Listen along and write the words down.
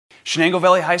Chenango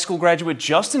Valley High School graduate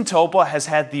Justin Topa has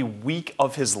had the week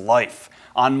of his life.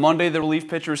 On Monday, the relief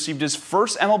pitcher received his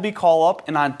first MLB call-up,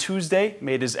 and on Tuesday,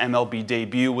 made his MLB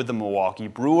debut with the Milwaukee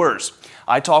Brewers.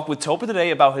 I talked with Topa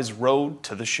today about his road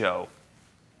to the show.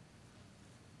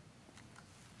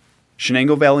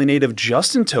 Chenango Valley native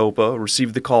Justin Topa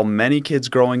received the call many kids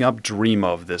growing up dream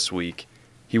of this week.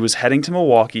 He was heading to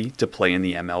Milwaukee to play in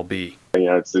the MLB. You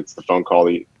know, it's the phone call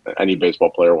that any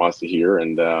baseball player wants to hear,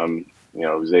 and you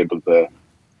know, I was able to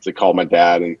call my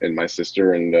dad and my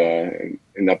sister and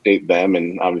update them,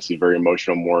 and obviously very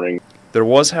emotional morning. There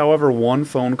was, however, one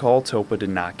phone call Topa did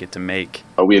not get to make.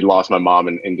 We had lost my mom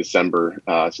in December,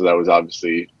 so that was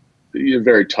obviously a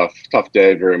very tough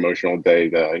day, very emotional day.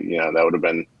 You know, that would have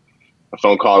been a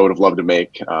phone call I would have loved to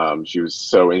make. She was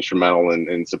so instrumental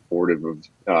and supportive of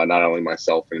not only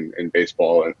myself in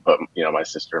baseball, but you know, my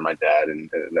sister and my dad, and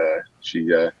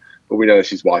but we know that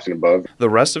she's watching above. The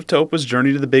rest of Topa's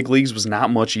journey to the big leagues was not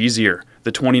much easier.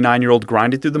 The 29-year-old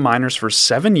grinded through the minors for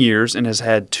 7 years and has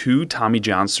had 2 Tommy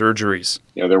John surgeries.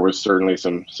 You know, there was certainly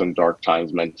some dark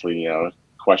times mentally, you know,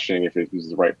 questioning if it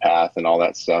was the right path and all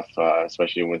that stuff,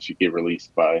 especially when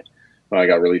I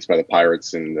got released by the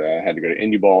Pirates and had to go to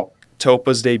Indie Ball.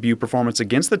 Topa's debut performance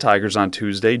against the Tigers on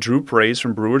Tuesday drew praise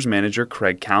from Brewers manager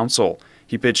Craig Counsell.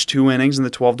 He pitched 2 innings in the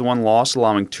 12-1 loss,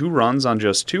 allowing 2 runs on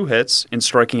just 2 hits and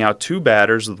striking out 2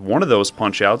 batters, with one of those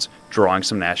punch-outs drawing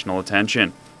some national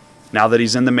attention. Now that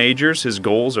he's in the majors, his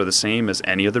goals are the same as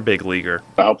any other big leaguer.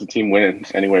 I help the team win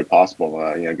any way possible,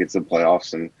 you know, get to the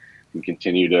playoffs and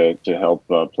continue to help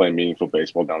play meaningful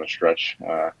baseball down the stretch.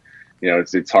 You know,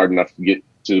 it's hard enough to get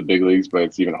to the big leagues, but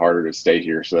it's even harder to stay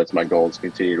here. So that's my goal, is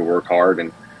continue to work hard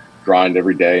and grind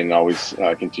every day and always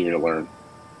continue to learn.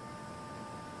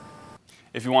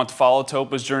 If you want to follow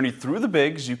Topa's journey through the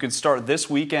bigs, you can start this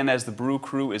weekend as the Brew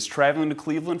crew is traveling to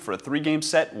Cleveland for a 3-game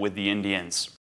set with the Indians.